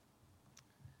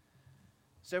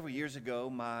Several years ago,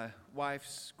 my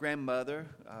wife's grandmother,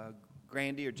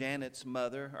 Grandy or Janet's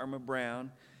mother, Irma Brown,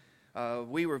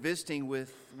 we were visiting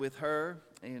with her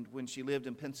and when she lived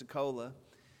in Pensacola,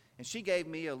 and she gave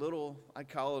me a little, I'd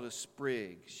call it a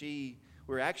sprig. We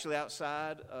were actually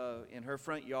outside in her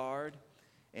front yard,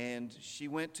 and she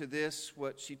went to this,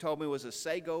 what she told me was a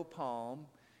sago palm,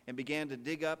 and began to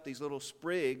dig up these little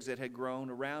sprigs that had grown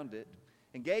around it,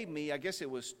 and gave me, I guess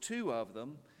it was 2 of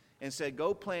them, and said,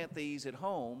 go plant these at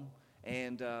home,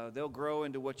 and they'll grow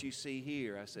into what you see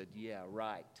here. I said, yeah,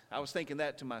 right. I was thinking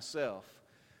that to myself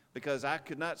because I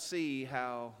could not see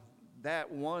how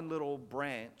that one little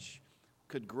branch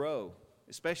could grow,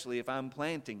 especially if I'm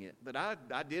planting it. But I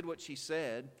did what she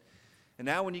said. And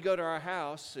now when you go to our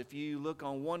house, if you look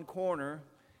on one corner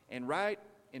and right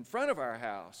in front of our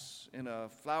house, in a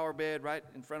flower bed right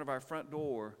in front of our front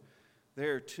door,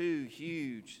 there are 2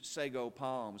 huge sago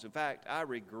palms. In fact, I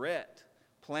regret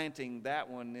planting that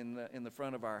one in the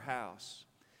front of our house.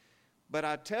 But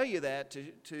I tell you that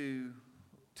to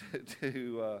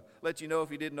let you know, if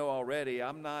you didn't know already,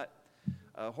 I'm not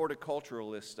a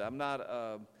horticulturalist. I'm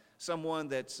not someone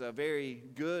that's very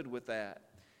good with that.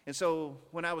 And so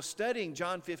when I was studying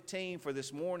John 15 for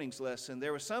this morning's lesson,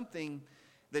 there was something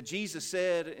that Jesus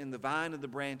said in the vine and the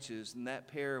branches in that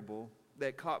parable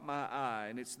that caught my eye,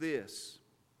 and it's this: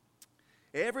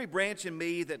 every branch in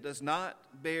me that does not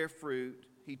bear fruit,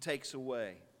 he takes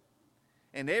away.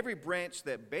 And every branch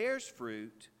that bears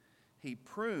fruit, he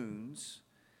prunes,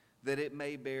 that it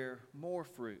may bear more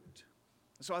fruit.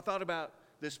 So I thought about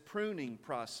this pruning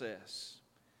process.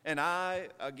 And I,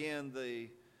 again,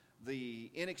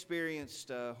 the inexperienced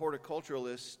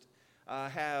horticulturalist,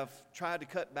 have tried to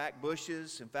cut back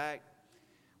bushes. In fact,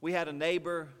 we had a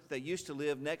neighbor that used to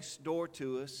live next door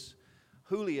to us,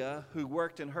 Julia, who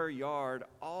worked in her yard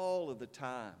all of the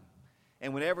time.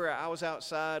 And whenever I was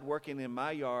outside working in my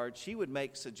yard, she would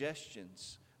make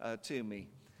suggestions to me,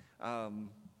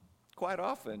 quite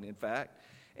often, in fact.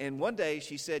 And one day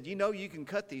she said, you know, you can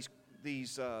cut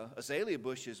these azalea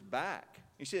bushes back.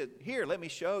 She said, here, let me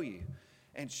show you.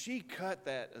 And she cut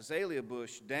that azalea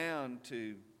bush down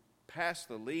to past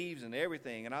the leaves and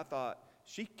everything. And I thought,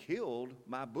 she killed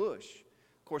my bush.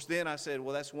 Of course, then I said,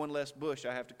 well, that's one less bush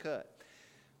I have to cut.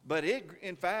 But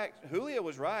in fact, Julia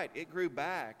was right. It grew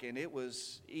back, and it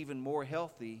was even more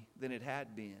healthy than it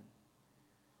had been.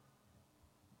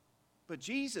 But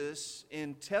Jesus,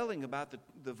 in telling about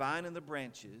the vine and the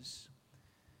branches,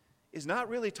 is not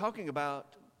really talking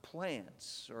about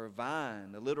plants or a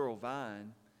vine, a literal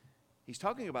vine. He's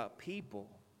talking about people.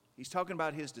 He's talking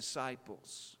about his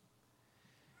disciples.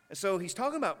 And so he's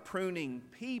talking about pruning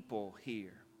people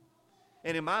here.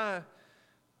 And in my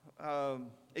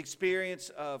experience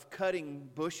of cutting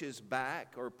bushes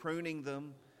back or pruning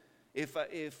them, if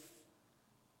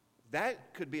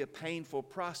that could be a painful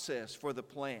process for the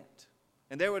plant.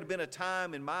 And there would have been a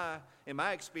time in my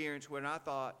experience when I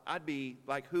thought I'd be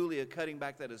like Julia cutting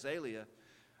back that azalea.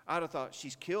 I'd have thought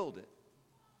she's killed it.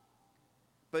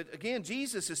 But again,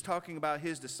 Jesus is talking about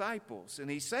his disciples,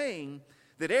 and he's saying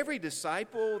that every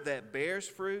disciple that bears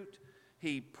fruit,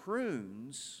 he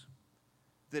prunes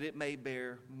that it may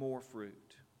bear more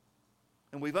fruit.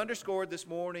 And we've underscored this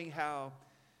morning how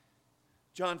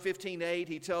John 15:8,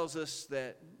 he tells us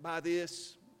that by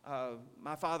this,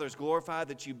 my Father is glorified,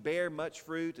 that you bear much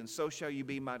fruit, and so shall you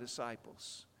be my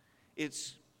disciples.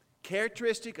 It's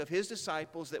characteristic of his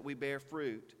disciples that we bear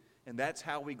fruit, and that's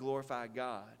how we glorify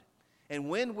God. And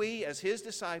when we, as his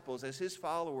disciples, as his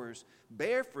followers,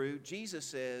 bear fruit, Jesus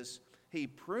says he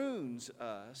prunes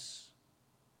us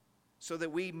so that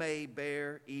we may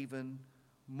bear even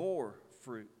more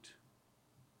fruit.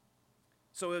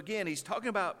 So again, he's talking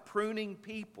about pruning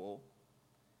people,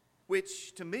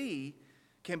 which to me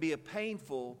can be a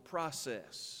painful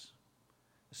process.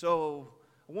 So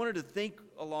I wanted to think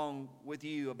along with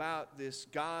you about this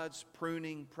God's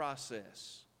pruning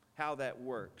process, how that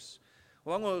works.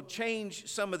 Well, I'm going to change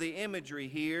some of the imagery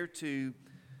here to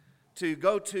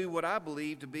go to what I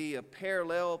believe to be a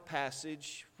parallel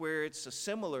passage where it's a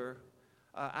similar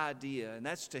idea, and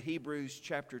that's to Hebrews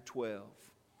chapter 12.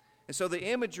 And so the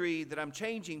imagery that I'm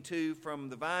changing to from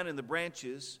the vine and the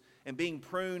branches and being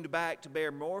pruned back to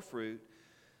bear more fruit,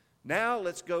 now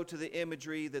let's go to the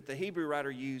imagery that the Hebrew writer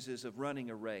uses of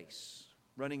running a race.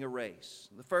 Running a race.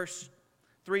 The first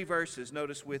 3 verses,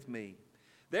 notice with me.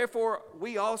 Therefore,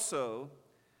 we also,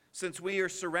 since we are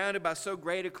surrounded by so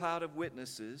great a cloud of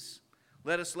witnesses,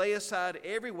 let us lay aside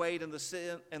every weight and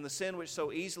the sin which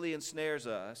so easily ensnares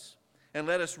us, and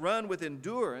let us run with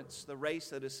endurance the race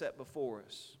that is set before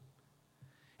us.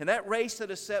 And that race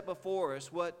that is set before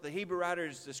us, what the Hebrew writer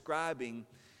is describing,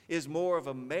 is more of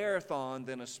a marathon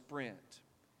than a sprint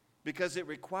because it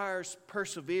requires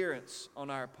perseverance on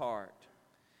our part.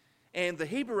 And the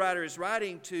Hebrew writer is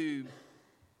writing to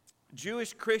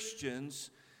Jewish Christians,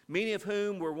 many of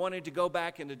whom were wanting to go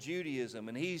back into Judaism.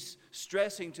 And he's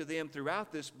stressing to them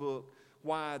throughout this book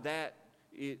why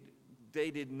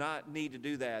they did not need to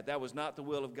do that. That was not the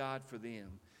will of God for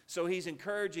them. So he's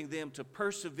encouraging them to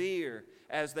persevere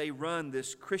as they run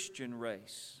this Christian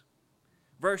race.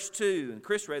 Verse 2, and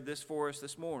Chris read this for us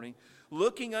this morning,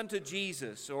 looking unto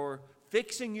Jesus, or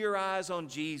fixing your eyes on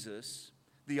Jesus,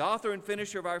 the author and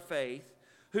finisher of our faith,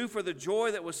 who for the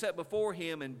joy that was set before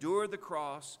him endured the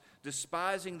cross,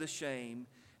 despising the shame,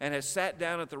 and has sat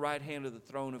down at the right hand of the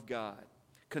throne of God.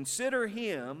 Consider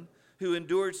him who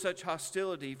endured such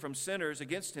hostility from sinners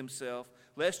against himself,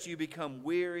 lest you become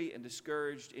weary and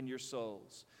discouraged in your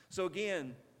souls. So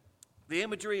again, the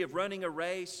imagery of running a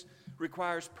race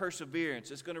requires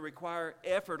perseverance. It's going to require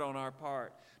effort on our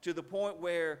part to the point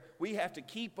where we have to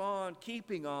keep on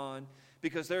keeping on,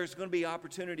 because there's going to be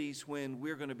opportunities when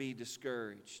we're going to be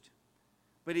discouraged.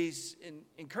 But he's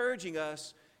encouraging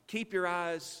us, keep your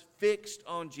eyes fixed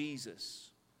on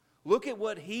Jesus. Look at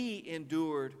what he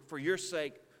endured for your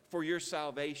sake, for your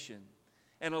salvation,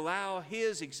 and allow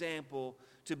his example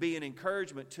to be an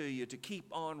encouragement to you to keep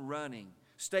on running.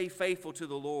 Stay faithful to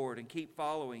the Lord and keep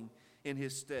following in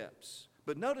his steps.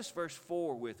 But notice verse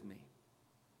 4 with me.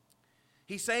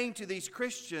 He's saying to these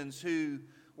Christians who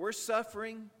were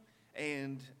suffering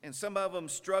and some of them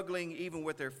struggling even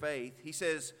with their faith, he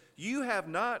says, you have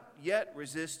not yet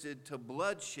resisted to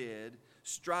bloodshed,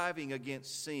 striving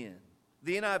against sin.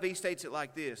 The NIV states it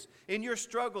like this: in your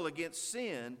struggle against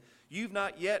sin, you've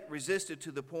not yet resisted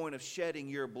to the point of shedding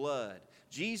your blood.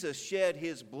 Jesus shed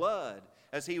his blood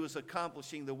as he was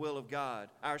accomplishing the will of God,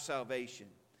 our salvation.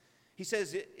 He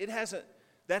says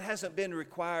that hasn't been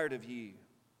required of you.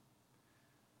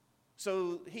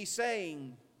 So he's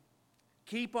saying,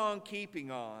 keep on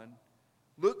keeping on.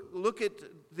 Look at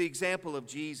the example of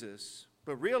Jesus,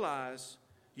 but realize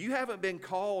you haven't been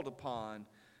called upon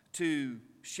to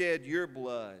shed your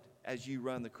blood as you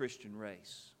run the Christian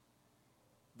race,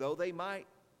 though they might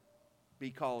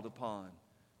be called upon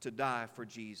to die for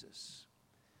Jesus.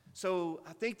 So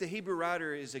I think the Hebrew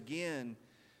writer is again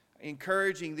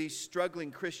encouraging these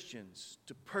struggling Christians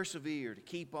to persevere, to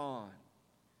keep on,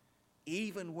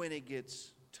 even when it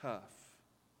gets tough.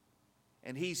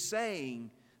 And he's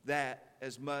saying that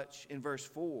as much in verse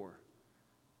 4.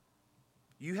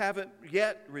 You haven't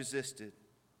yet resisted,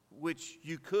 which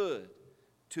you could,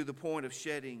 to the point of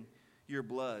shedding your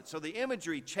blood. So the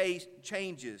imagery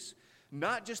changes,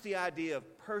 not just the idea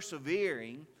of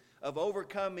persevering, of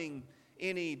overcoming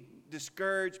any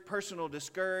personal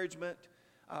discouragement,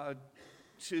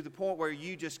 to the point where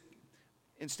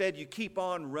instead you keep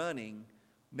on running.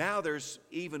 Now there's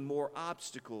even more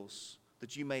obstacles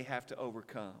that you may have to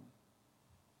overcome.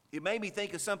 It made me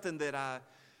think of something that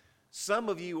some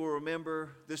of you will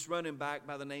remember, this running back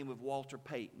by the name of Walter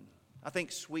Payton. I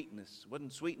think Sweetness.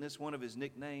 Wasn't Sweetness one of his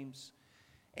nicknames?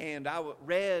 And I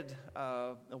read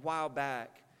a while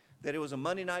back that it was a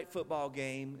Monday night football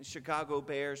game. The Chicago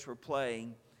Bears were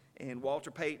playing, and Walter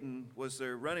Payton was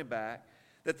their running back.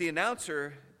 That the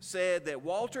announcer said that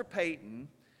Walter Payton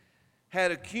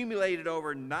had accumulated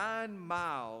over 9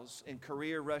 miles in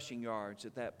career rushing yards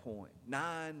at that point.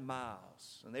 9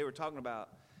 miles. And they were talking about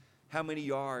how many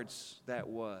yards that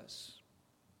was.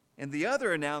 And the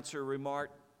other announcer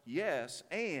remarked, yes,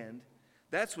 and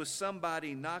that's with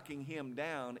somebody knocking him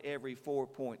down every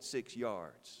 4.6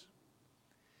 yards.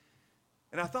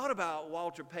 And I thought about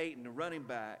Walter Payton, the running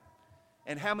back,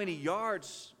 and how many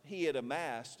yards he had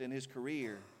amassed in his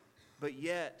career, but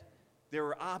yet there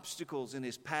were obstacles in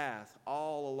his path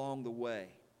all along the way.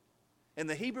 And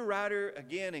the Hebrew writer,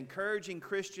 again, encouraging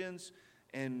Christians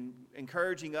and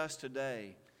encouraging us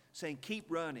today, saying, keep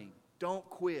running, don't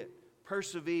quit,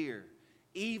 persevere,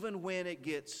 even when it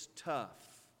gets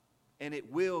tough. And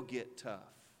it will get tough.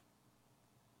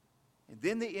 And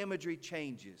then the imagery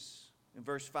changes in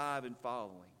verse 5 and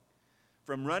following.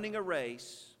 From running a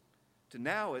race to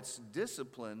now it's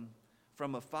discipline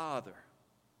from a father.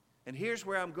 And here's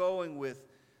where I'm going with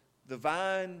the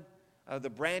vine, the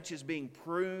branches being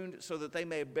pruned so that they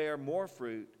may bear more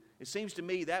fruit. It seems to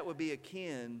me that would be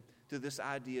akin to this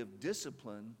idea of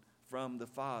discipline from the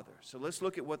Father. So let's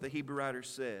look at what the Hebrew writer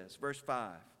says. Verse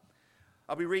 5.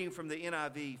 I'll be reading from the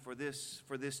NIV for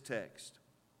this text.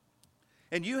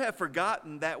 And you have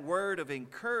forgotten that word of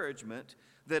encouragement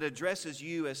that addresses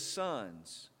you as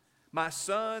sons. My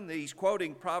son, he's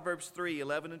quoting Proverbs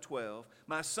 3:11 and 12.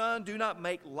 My son, do not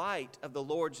make light of the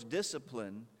Lord's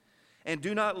discipline, And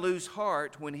do not lose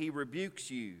heart when he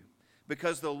rebukes you,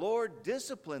 because the Lord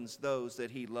disciplines those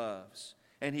that he loves,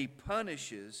 and he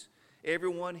punishes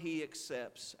everyone he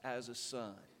accepts as a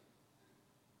son.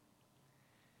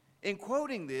 In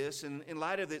quoting this, in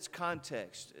light of its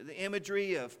context, the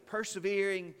imagery of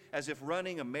persevering as if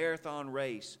running a marathon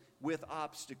race with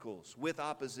obstacles, with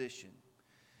opposition.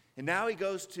 And now he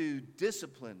goes to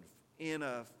discipline in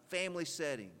a family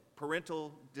setting,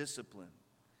 parental discipline.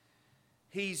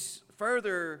 He's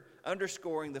further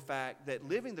underscoring the fact that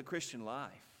living the Christian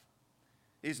life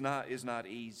is not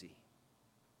easy.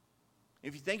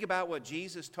 If you think about what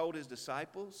Jesus told his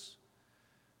disciples,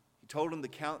 he told them to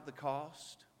count the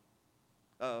cost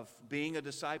of being a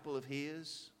disciple of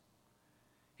his.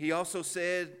 He also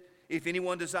said, if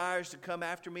anyone desires to come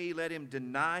after me, let him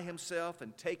deny himself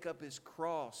and take up his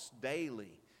cross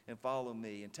daily and follow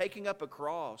me. And taking up a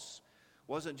cross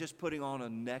wasn't just putting on a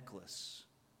necklace.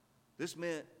 This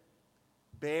meant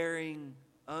bearing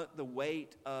the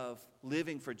weight of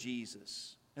living for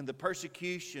Jesus and the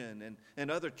persecution and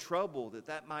other trouble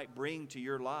that might bring to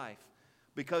your life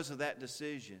because of that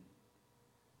decision.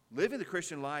 Living the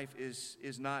Christian life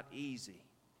is not easy.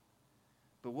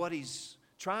 But what he's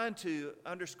trying to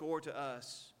underscore to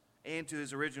us and to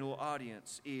his original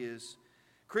audience is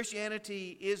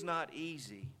Christianity is not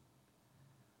easy,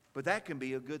 but that can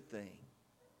be a good thing.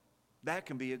 That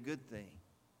can be a good thing.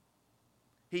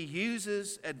 He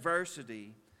uses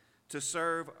adversity to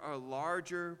serve a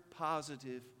larger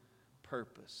positive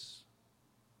purpose.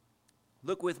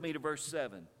 Look with me to verse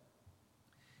 7.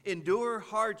 Endure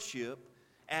hardship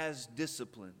as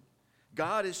discipline.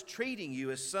 God is treating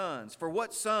you as sons. For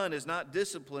what son is not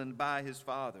disciplined by his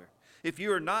father? If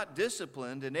you are not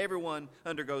disciplined, and everyone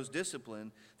undergoes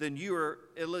discipline, then you are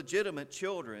illegitimate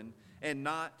children and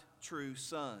not true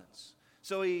sons.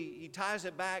 So he ties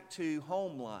it back to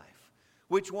home life.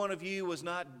 Which one of you was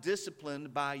not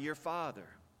disciplined by your father?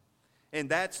 And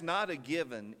that's not a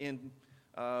given in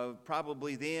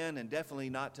probably then and definitely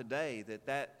not today,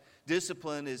 that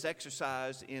discipline is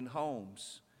exercised in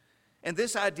homes. And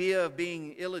this idea of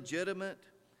being illegitimate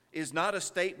is not a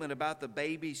statement about the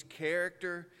baby's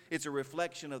character. It's a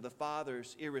reflection of the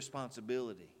father's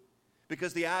irresponsibility.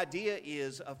 Because the idea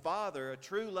is a father, a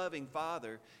true loving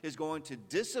father, is going to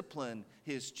discipline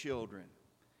his children.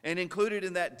 And included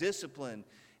in that discipline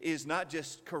is not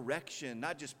just correction,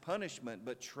 not just punishment,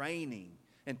 but training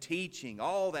and teaching,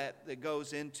 all that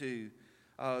goes into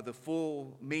the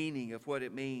full meaning of what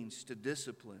it means to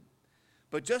discipline.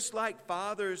 But just like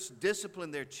fathers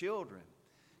discipline their children,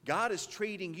 God is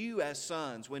treating you as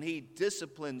sons when he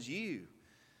disciplines you.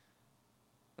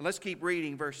 And let's keep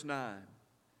reading verse 9.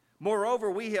 Moreover,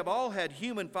 we have all had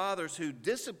human fathers who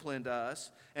disciplined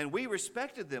us, and we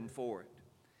respected them for it.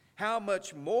 How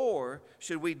much more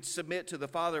should we submit to the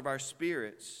Father of our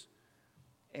spirits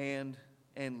and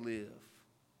live?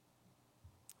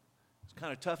 It's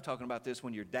kind of tough talking about this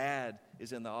when your dad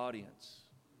is in the audience.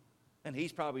 And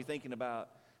he's probably thinking about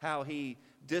how he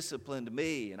disciplined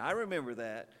me. And I remember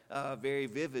that very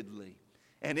vividly.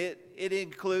 And it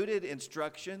included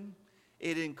instruction.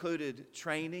 It included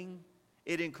training.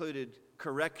 It included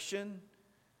correction.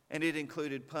 And it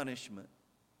included punishment.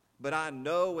 But I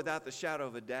know without the shadow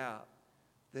of a doubt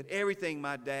that everything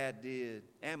my dad did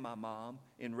and my mom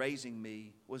in raising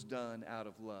me was done out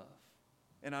of love.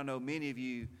 And I know many of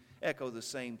you echo the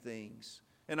same things.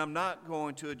 And I'm not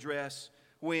going to address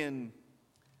when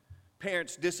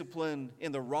parents discipline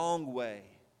in the wrong way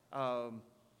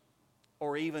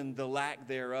or even the lack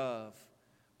thereof.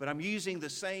 But I'm using the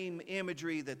same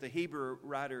imagery that the Hebrew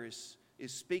writer is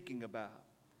speaking about.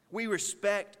 We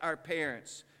respect our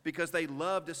parents because they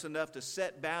loved us enough to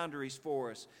set boundaries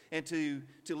for us and to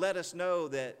let us know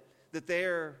that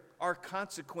there are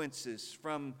consequences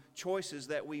from choices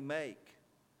that we make.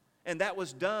 And that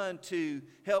was done to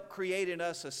help create in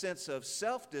us a sense of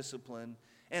self-discipline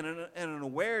and an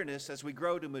awareness as we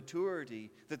grow to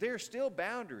maturity that there are still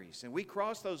boundaries, and we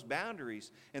cross those boundaries,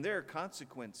 and there are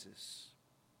consequences.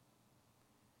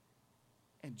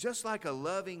 And just like a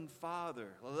loving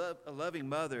father, a loving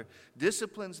mother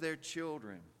disciplines their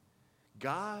children,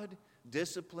 God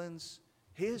disciplines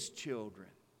his children.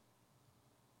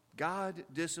 God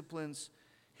disciplines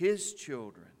his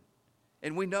children.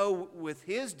 And we know with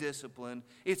his discipline,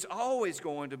 it's always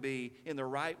going to be in the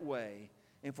right way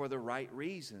and for the right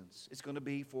reasons. It's going to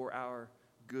be for our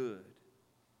good.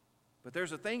 But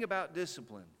there's a thing about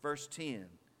discipline. Verse 10.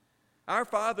 Our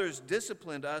fathers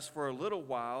disciplined us for a little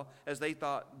while as they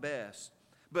thought best.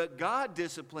 But God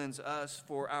disciplines us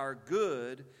for our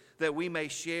good, that we may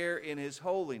share in his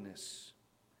holiness.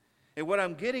 And what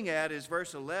I'm getting at is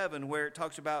verse 11, where it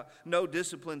talks about no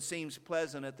discipline seems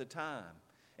pleasant at the time.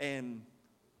 And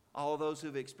all those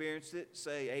who've experienced it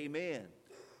say amen.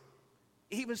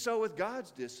 Even so with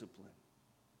God's discipline.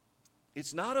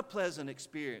 It's not a pleasant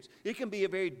experience. It can be a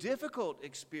very difficult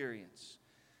experience.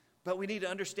 But we need to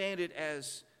understand it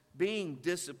as being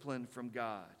disciplined from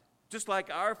God. Just like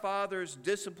our fathers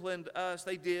disciplined us,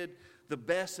 they did the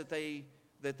best that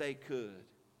they could.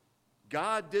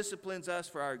 God disciplines us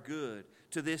for our good,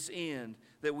 to this end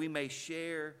that we may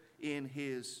share in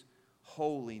His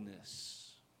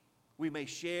holiness. We may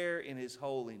share in His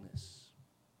holiness.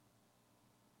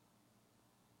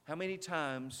 How many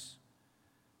times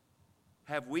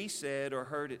have we said or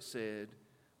heard it said,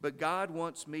 but God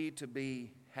wants me to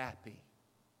be happy?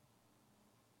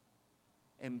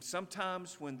 And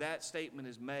sometimes when that statement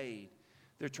is made,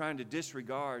 they're trying to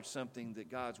disregard something that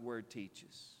God's Word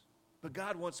teaches. But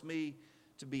God wants me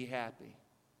to be happy.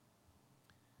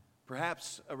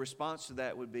 Perhaps a response to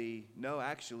that would be, no,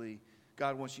 actually,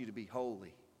 God wants you to be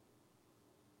holy.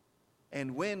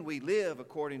 And when we live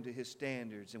according to His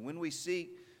standards, and when we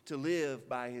seek to live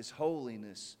by His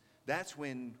holiness, that's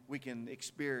when we can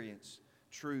experience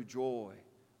true joy,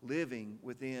 living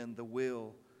within the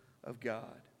will of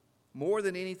God. More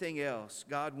than anything else,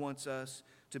 God wants us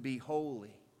to be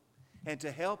holy. And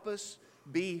to help us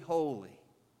be holy,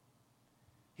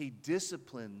 He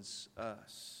disciplines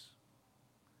us.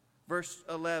 Verse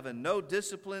 11, no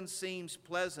discipline seems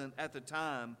pleasant at the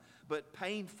time, but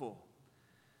painful.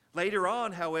 Later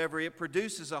on, however, it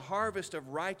produces a harvest of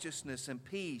righteousness and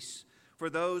peace for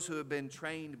those who have been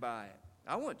trained by it.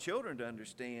 I want children to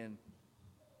understand.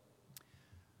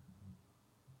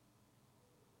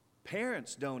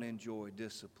 Parents don't enjoy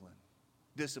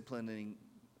disciplining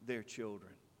their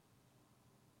children.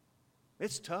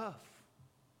 It's tough.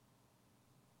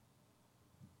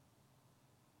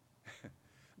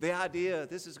 The idea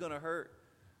this is going to hurt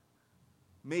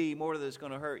me more than it's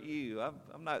going to hurt you.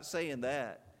 I'm not saying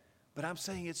that, but I'm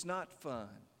saying it's not fun.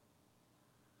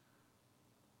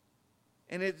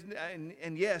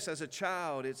 And yes, as a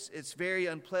child, it's very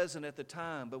unpleasant at the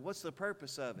time, but what's the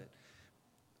purpose of it?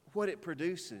 What it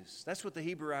produces. That's what the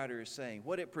Hebrew writer is saying,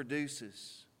 what it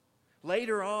produces.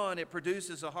 Later on, it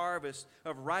produces a harvest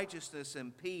of righteousness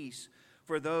and peace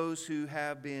for those who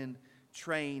have been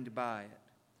trained by it.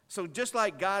 So just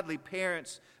like godly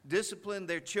parents discipline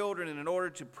their children in order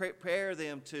to prepare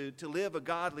them to live a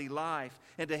godly life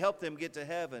and to help them get to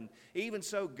heaven, even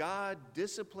so God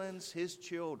disciplines His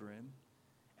children,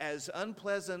 as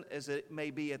unpleasant as it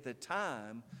may be at the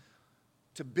time,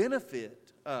 to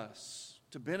benefit us,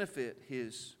 to benefit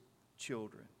His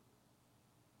children.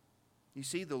 You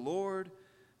see, the Lord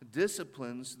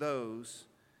disciplines those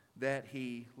that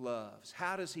He loves.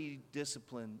 How does He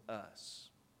discipline us?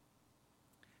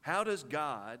 How does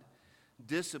God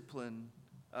discipline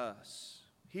us?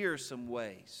 Here are some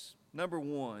ways. Number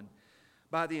one,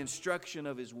 by the instruction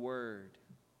of His Word.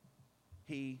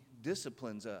 He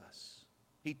disciplines us.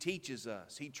 He teaches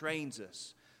us. He trains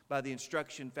us by the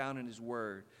instruction found in His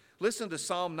Word. Listen to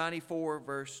Psalm 94,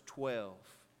 verse 12.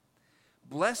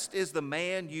 Blessed is the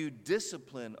man you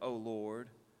discipline, O Lord,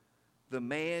 the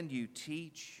man you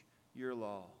teach your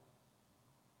law.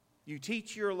 You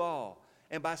teach your law,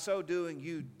 and by so doing,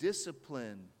 you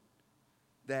discipline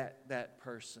that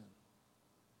person.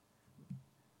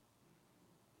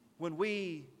 When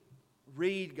we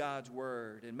read God's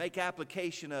Word and make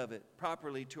application of it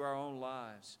properly to our own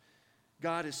lives,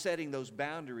 God is setting those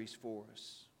boundaries for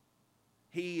us.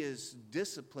 He is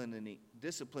disciplining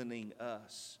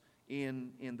us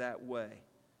in that way.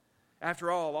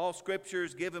 After all Scripture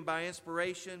is given by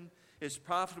inspiration, is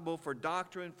profitable for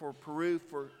doctrine, for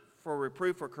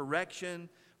reproof, for correction,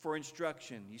 for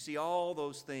instruction. You see all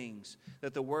those things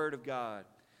that the Word of God,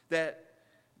 that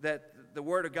the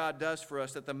Word of God does for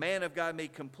us, that the man of God may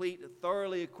complete,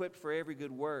 thoroughly equipped for every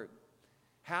good work.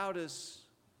 How does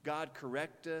God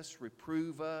correct us,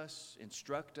 reprove us,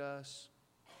 instruct us?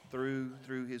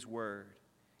 Through His Word.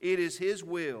 It is His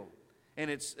will,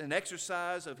 and it's an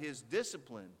exercise of His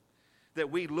discipline that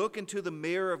we look into the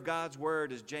mirror of God's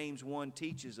Word, as James 1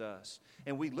 teaches us,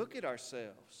 and we look at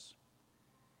ourselves.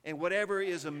 And whatever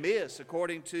is amiss,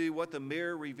 according to what the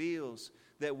mirror reveals,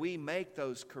 that we make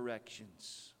those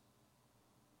corrections.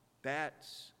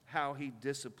 That's how He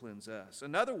disciplines us.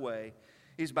 Another way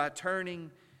is by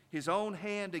turning His own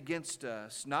hand against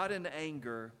us, not in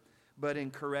anger, but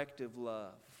in corrective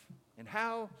love. And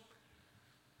how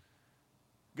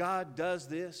God does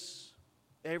this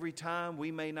every time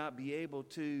we may not be able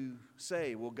to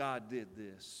say, well, God did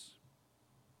this.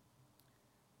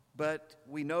 But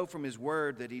we know from His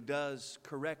Word that He does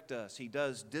correct us. He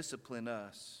does discipline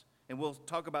us. And we'll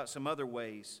talk about some other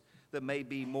ways that may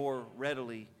be more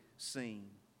readily seen.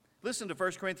 Listen to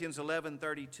 1 Corinthians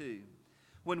 11:32.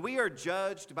 When we are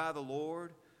judged by the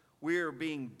Lord, we are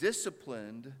being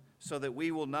disciplined so that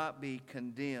we will not be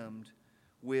condemned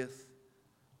with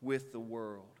the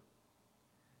world.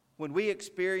 When we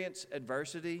experience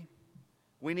adversity,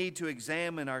 we need to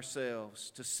examine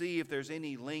ourselves to see if there's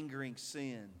any lingering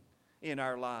sin in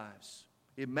our lives.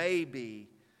 It may be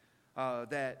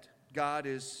that God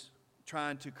is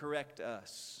trying to correct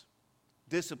us,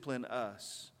 discipline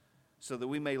us, so that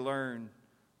we may learn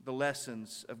the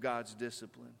lessons of God's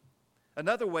discipline.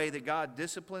 Another way that God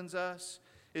disciplines us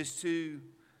is to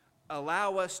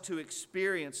allow us to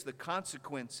experience the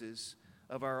consequences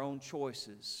of our own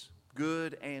choices,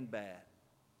 good and bad.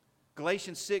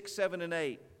 Galatians 6, 7, and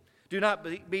 8. Do not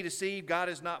be deceived. God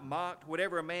is not mocked.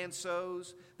 Whatever a man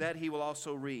sows, that he will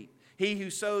also reap. He who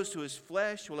sows to his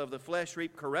flesh will of the flesh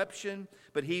reap corruption,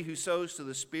 but he who sows to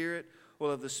the Spirit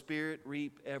will of the Spirit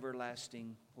reap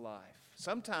everlasting life.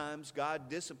 Sometimes God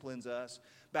disciplines us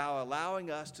by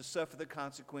allowing us to suffer the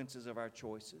consequences of our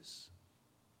choices.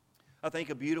 I think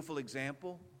a beautiful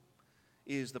example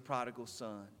is the prodigal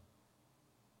son.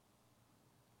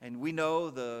 And we know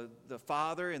the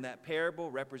father in that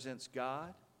parable represents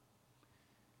God.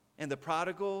 And the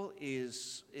prodigal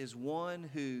is one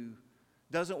who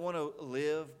doesn't want to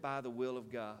live by the will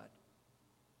of God.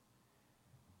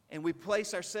 And we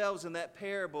place ourselves in that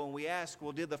parable and we ask,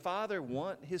 well, did the father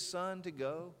want his son to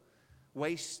go,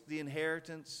 waste the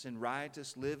inheritance in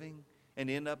riotous living, and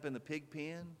end up in the pig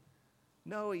pen?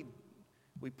 No,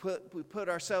 we put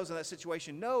ourselves in that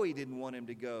situation. No, he didn't want him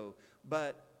to go,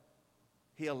 but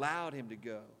he allowed him to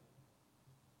go.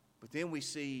 But then we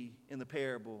see in the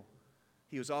parable,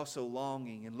 he was also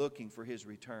longing and looking for his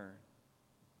return.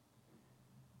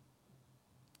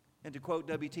 And to quote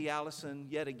W.T. Allison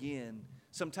yet again,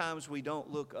 sometimes we don't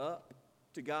look up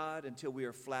to God until we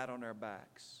are flat on our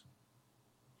backs.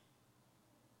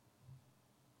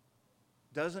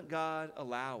 Doesn't God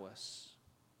allow us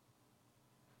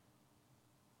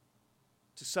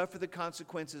to suffer the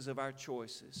consequences of our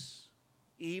choices,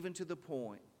 even to the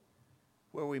point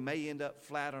where we may end up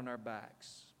flat on our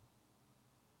backs?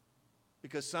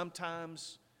 Because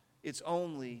sometimes it's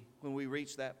only when we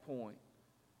reach that point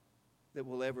that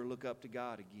we'll ever look up to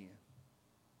God again.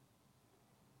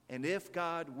 And if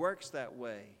God works that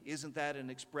way, isn't that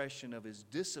an expression of His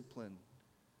discipline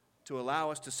to allow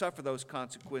us to suffer those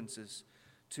consequences,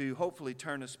 to hopefully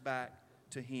turn us back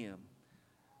to Him?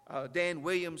 Dan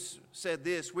Williams said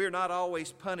this: we're not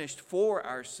always punished for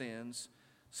our sins.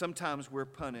 Sometimes we're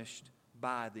punished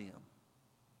by them.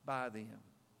 By them.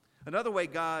 Another way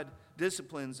God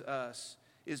disciplines us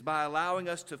is by allowing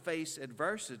us to face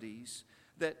adversities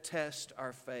that test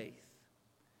our faith.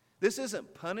 This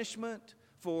isn't punishment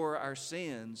for our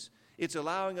sins. It's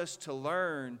allowing us to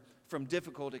learn from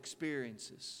difficult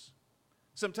experiences.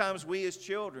 Sometimes we as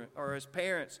children or as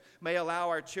parents may allow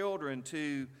our children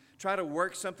to try to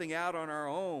work something out on our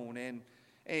own,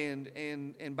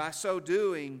 and by so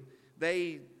doing,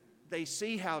 they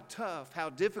see how tough,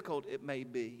 how difficult it may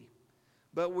be.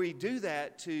 But we do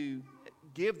that to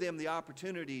give them the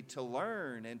opportunity to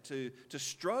learn and to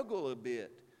struggle a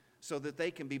bit so that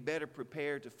they can be better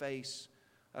prepared to face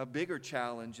a bigger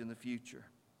challenge in the future.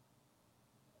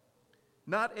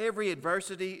 Not every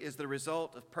adversity is the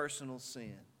result of personal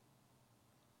sin.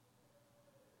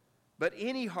 But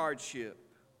any hardship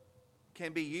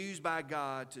can be used by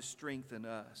God to strengthen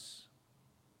us.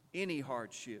 Any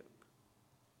hardship.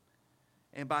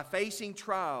 And by facing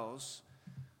trials,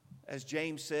 as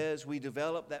James says, we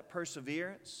develop that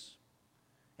perseverance,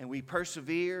 and we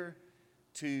persevere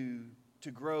to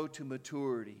grow to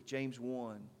maturity. James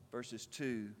 1, verses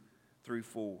 2 through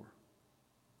 4.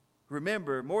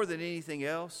 Remember, more than anything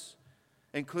else,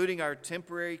 including our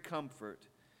temporary comfort,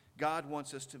 God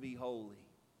wants us to be holy.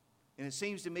 And it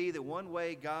seems to me that one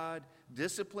way God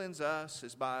disciplines us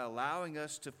is by allowing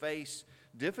us to face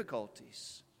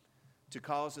difficulties, to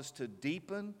cause us to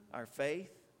deepen our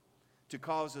faith, to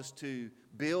cause us to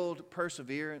build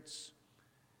perseverance.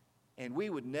 And we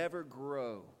would never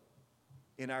grow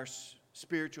in our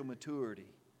spiritual maturity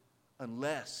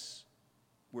unless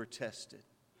we're tested.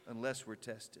 Unless we're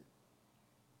tested.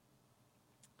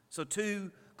 So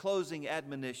 2 closing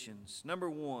admonitions. Number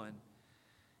 1,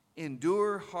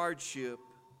 endure hardship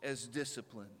as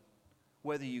discipline,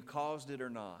 whether you caused it or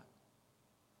not.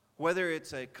 Whether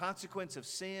it's a consequence of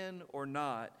sin or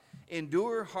not,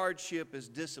 endure hardship as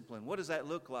discipline. What does that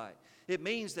look like? It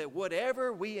means that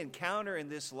whatever we encounter in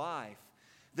this life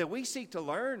that we seek to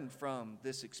learn from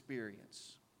this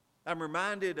experience. I'm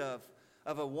reminded of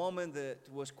a woman that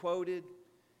was quoted.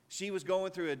 She was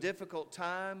going through a difficult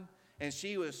time, and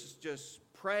she was just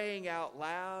praying out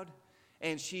loud,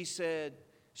 and she said,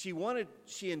 she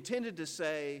intended to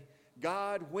say,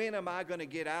 God, when am I going to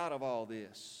get out of all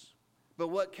this? But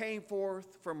what came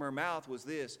forth from her mouth was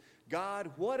this,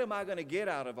 God, what am I going to get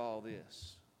out of all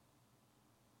this?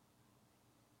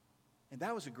 And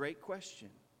that was a great question.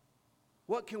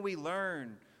 What can we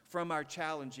learn from our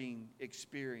challenging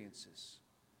experiences?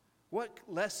 What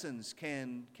lessons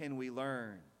can we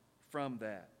learn from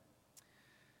that?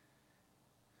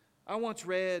 I once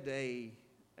read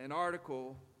an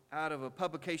article out of a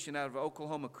publication out of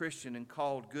Oklahoma Christian and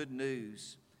called Good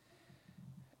News.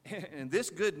 And this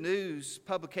Good News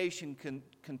publication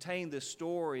contained this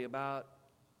story about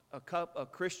a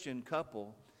Christian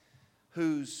couple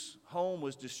whose home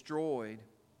was destroyed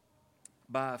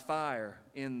by a fire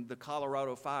in the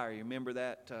Colorado fire. You remember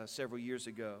that several years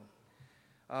ago.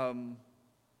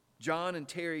 John and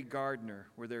Terry Gardner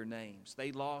were their names.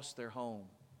 They lost their home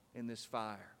in this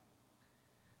fire.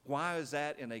 Why is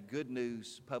that in a Good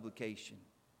News publication?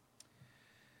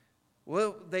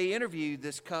 Well, they interviewed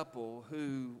this couple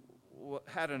who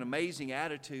had an amazing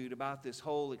attitude about this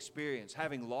whole experience,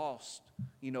 having lost,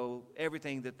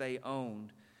 everything that they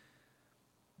owned.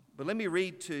 But let me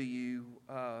read to you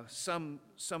some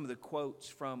of the quotes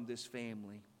from this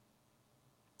family.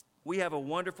 We have a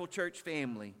wonderful church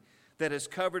family that has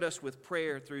covered us with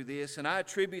prayer through this, and I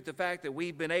attribute the fact that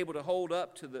we've been able to hold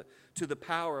up to the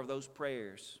power of those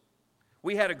prayers.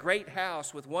 We had a great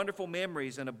house with wonderful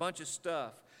memories and a bunch of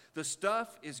stuff. The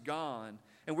stuff is gone,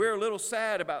 and we're a little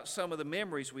sad about some of the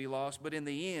memories we lost, but in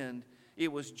the end,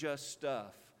 it was just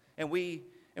stuff. And we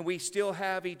still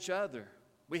have each other.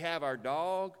 We have our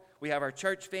dog, we have our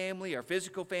church family, our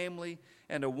physical family,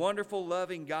 and a wonderful,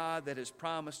 loving God that has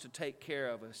promised to take care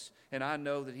of us, and I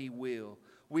know that He will.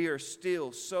 We are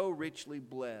still so richly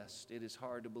blessed, it is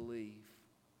hard to believe.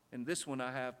 And this one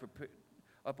I have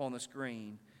up on the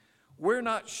screen. We're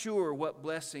not sure what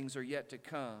blessings are yet to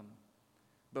come,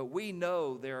 but we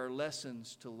know there are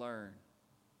lessons to learn.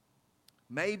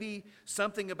 Maybe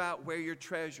something about where your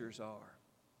treasures are.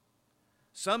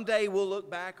 Someday we'll look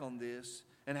back on this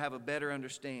and have a better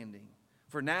understanding.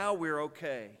 For now, we're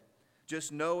okay,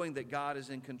 just knowing that God is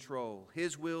in control.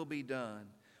 His will be done.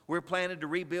 We're planning to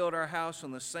rebuild our house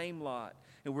on the same lot,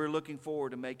 and we're looking forward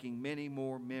to making many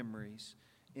more memories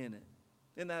in it.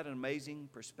 Isn't that an amazing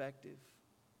perspective?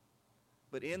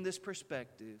 But in this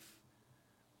perspective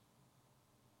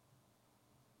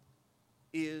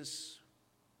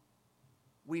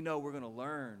we know we're going to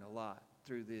learn a lot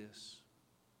through this.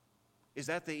 Is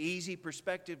that the easy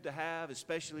perspective to have,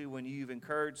 especially when you've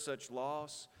incurred such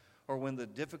loss, or when the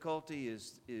difficulty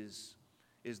is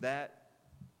that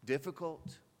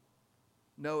difficult?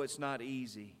 No, it's not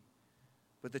easy.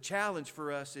 But the challenge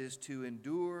for us is to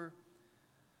endure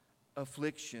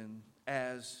affliction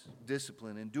as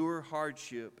discipline, endure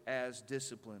hardship as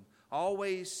discipline.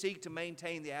 Always seek to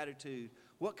maintain the attitude,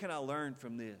 what can I learn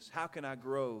from this? How can I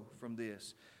grow from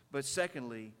this? But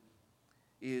secondly,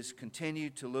 is continue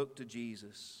to look to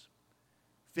Jesus.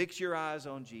 Fix your eyes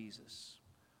on Jesus.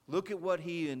 Look at what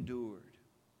He endured.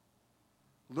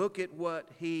 Look at what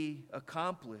He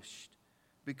accomplished,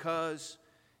 because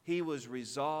He was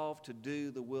resolved to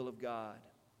do the will of God.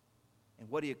 And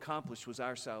what He accomplished was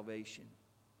our salvation.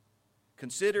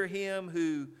 Consider Him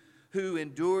who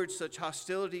endured such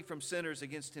hostility from sinners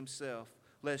against Himself,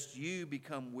 lest you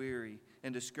become weary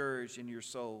and discouraged in your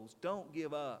souls. Don't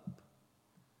give up.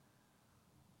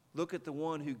 Look at the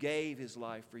one who gave His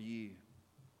life for you.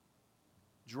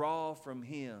 Draw from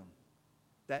Him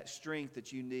that strength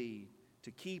that you need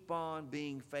to keep on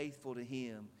being faithful to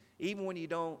Him, even when you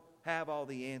don't have all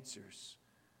the answers,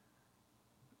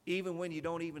 even when you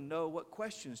don't even know what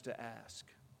questions to ask.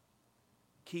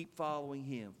 Keep following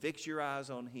Him. Fix your eyes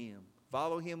on Him.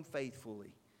 Follow Him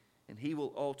faithfully, and He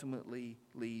will ultimately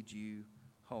lead you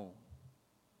home.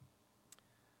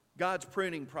 God's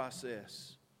pruning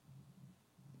process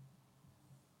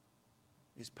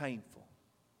is painful,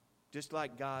 just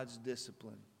like God's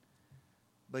discipline.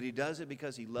 But He does it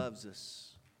because He loves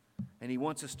us, and He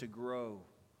wants us to grow,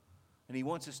 and He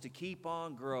wants us to keep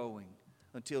on growing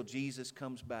until Jesus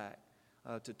comes back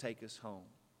to take us home.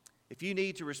 If you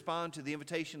need to respond to the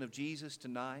invitation of Jesus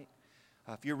tonight,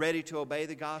 if you're ready to obey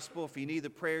the gospel, if you need the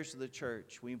prayers of the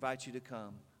church, we invite you to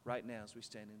come right now as we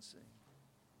stand and sing.